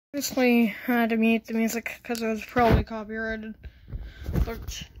Obviously had to mute the music because it was probably copyrighted,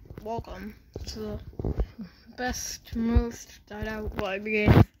 but welcome to the best, most died out live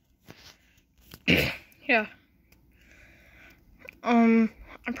game. Yeah. I'm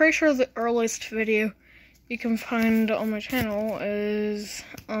pretty sure the earliest video you can find on my channel is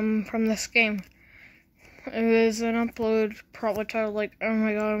from this game. It was an upload probably titled like oh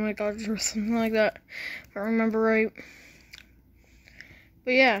my god, or something like that, if I remember right.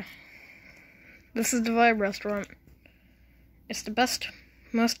 But yeah, this is the Vibe Restaurant. It's the best,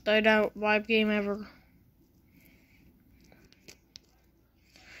 most died out vibe game ever.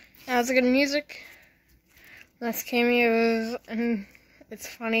 It has good music, nice cameos, and it's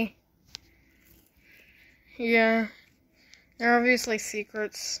funny. Yeah, there are obviously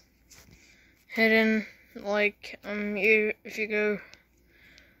secrets hidden, like, if you go,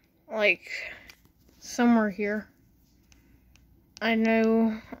 like, somewhere here. I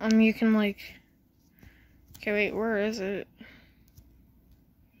know, you can, like, okay, wait, where is it?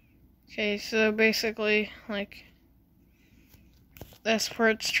 Okay, so basically, like, that's where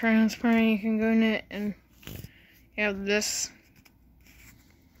it's transparent, you can go in it, and you have this.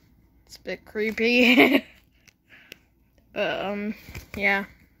 It's a bit creepy. But, yeah.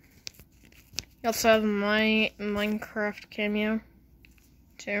 You also have my Minecraft cameo,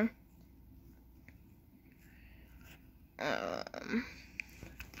 too.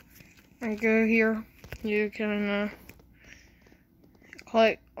 I go here, you can,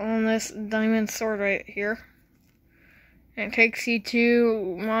 click on this diamond sword right here, and it takes you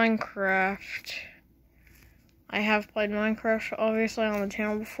to Minecraft. I have played Minecraft, obviously, on the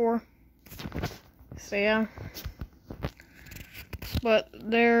channel before, so yeah. But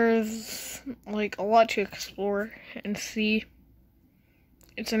there's, like, a lot to explore and see.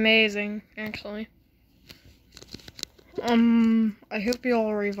 It's amazing, actually. I hope you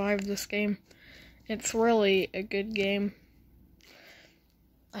all revive this game. It's really a good game.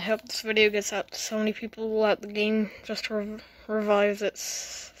 I hope this video gets out to so many people that the game just revives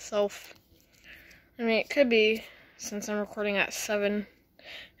itself. I mean, it could be, since I'm recording at 7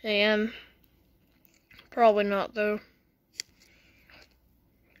 a.m. Probably not, though.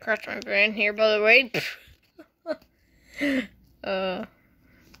 Cracked my brain here, by the way.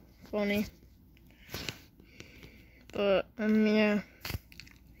 Funny. But, yeah.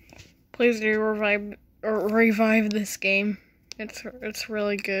 Please do revive this game. It's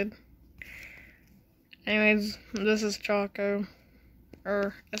really good. Anyways, this is Choco,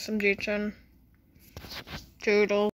 or SMG Chen. Doodle.